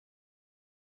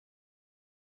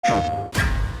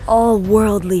All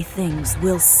worldly things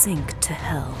will sink to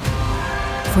hell.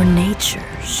 For nature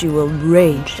she will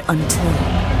rage until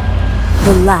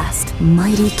the last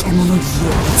mighty Kemono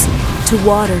yields to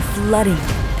water flooding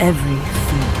every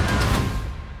field.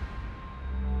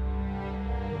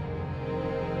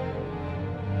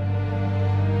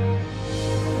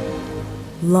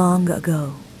 Long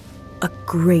ago, a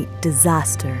great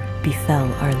disaster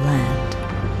befell our land.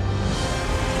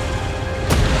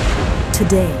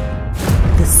 Today,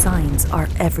 the signs are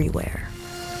everywhere.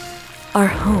 Our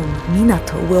home,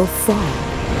 Minato, will fall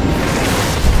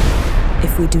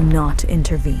if we do not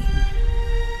intervene.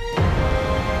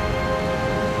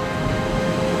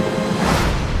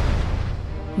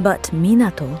 But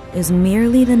Minato is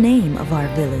merely the name of our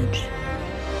village.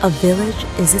 A village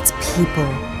is its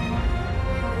people.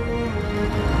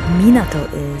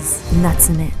 Minato is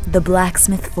Natsume, the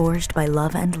blacksmith forged by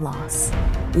love and loss.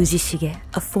 Ujishige,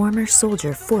 a former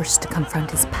soldier forced to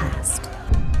confront his past.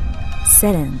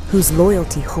 Seren, whose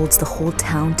loyalty holds the whole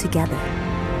town together.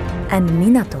 And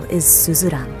Minato is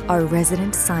Suzuran, our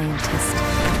resident scientist.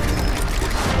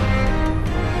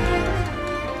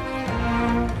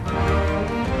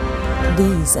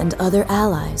 These and other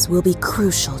allies will be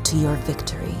crucial to your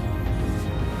victory.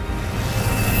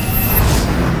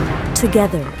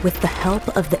 Together with the help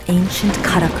of the ancient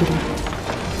Karakuri,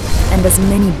 and as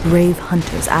many brave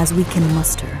hunters as we can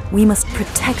muster, we must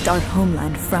protect our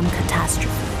homeland from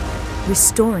catastrophe,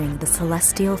 restoring the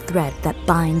celestial thread that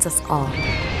binds us all.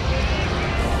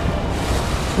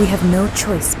 We have no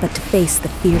choice but to face the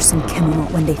fearsome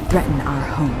Kemono when they threaten our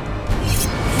home.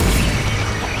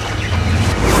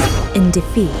 In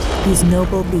defeat, these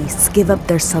noble beasts give up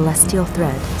their celestial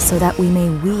thread so that we may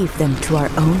weave them to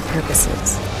our own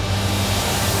purposes.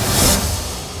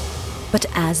 But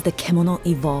as the Kemono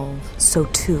evolve, so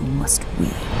too must we.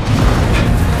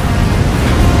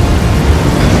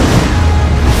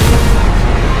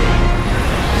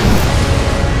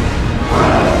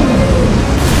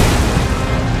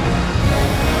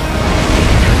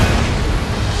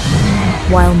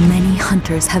 While many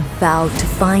hunters have vowed to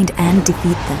find and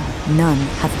defeat them, none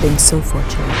have been so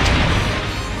fortunate.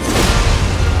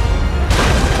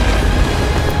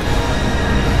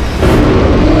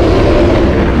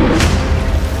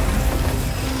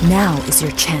 Now is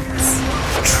your chance.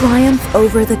 Triumph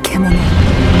over the Kemono.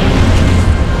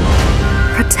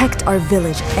 Protect our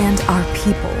village and our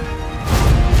people.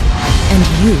 And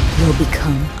you will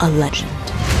become a legend.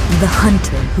 The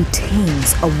hunter who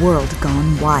tames a world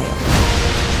gone wild.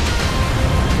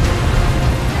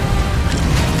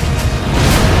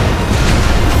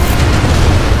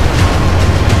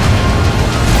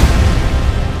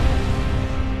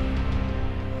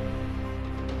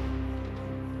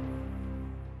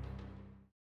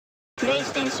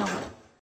 PlayStation